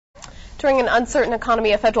During an uncertain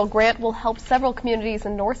economy, a federal grant will help several communities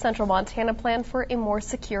in north central Montana plan for a more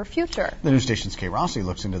secure future. The news station's KRTV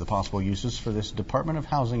looks into the possible uses for this Department of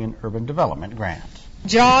Housing and Urban Development grant.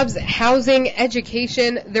 Jobs, housing,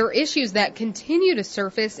 education, they're issues that continue to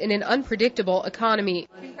surface in an unpredictable economy.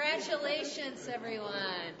 Congratulations, everyone.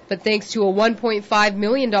 But thanks to a $1.5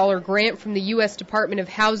 million grant from the U.S. Department of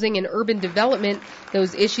Housing and Urban Development,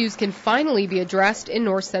 those issues can finally be addressed in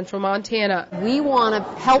north central Montana. We want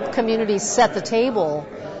to help communities set the table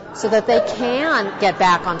so that they can get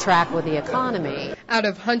back on track with the economy. Out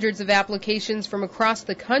of hundreds of applications from across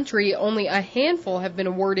the country, only a handful have been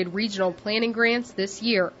awarded regional planning grants this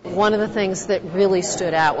year. One of the things that really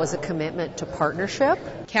stood out was a commitment to partnership.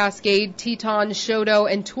 Cascade, Teton,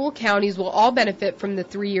 Choteau, and Toole counties will all benefit from the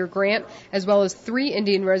 3-year grant, as well as 3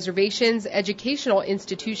 Indian reservations, educational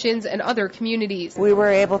institutions, and other communities. We were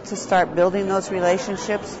able to start building those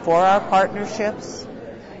relationships for our partnerships.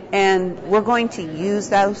 And we're going to use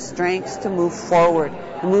those strengths to move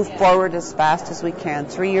forward as fast as we can.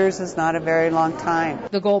 3 years is not a very long time.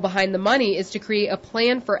 The goal behind the money is to create a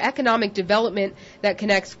plan for economic development that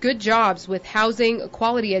connects good jobs with housing,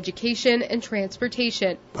 quality education, and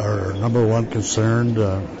transportation. Our number one concern,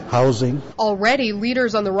 housing. Already,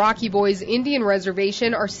 leaders on the Rocky Boys Indian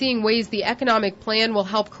Reservation are seeing ways the economic plan will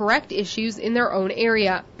help correct issues in their own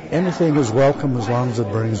area. Anything is welcome as long as it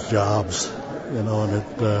brings jobs. And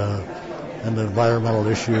the environmental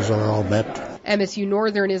issues are all met. MSU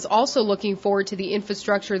Northern is also looking forward to the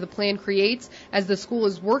infrastructure the plan creates as the school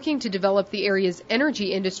is working to develop the area's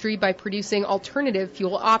energy industry by producing alternative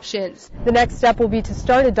fuel options. The next step will be to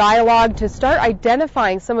start a dialogue to start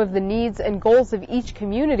identifying some of the needs and goals of each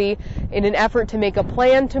community in an effort to make a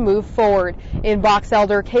plan to move forward. In Box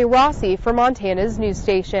Elder, Kay Rossi for Montana's news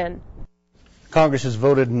station. Congress has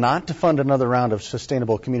voted not to fund another round of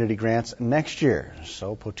sustainable community grants next year.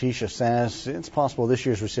 So Potisha says it's possible this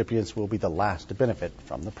year's recipients will be the last to benefit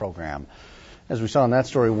from the program. As we saw in that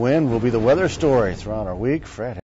story, wind will be the weather story throughout our week. Fred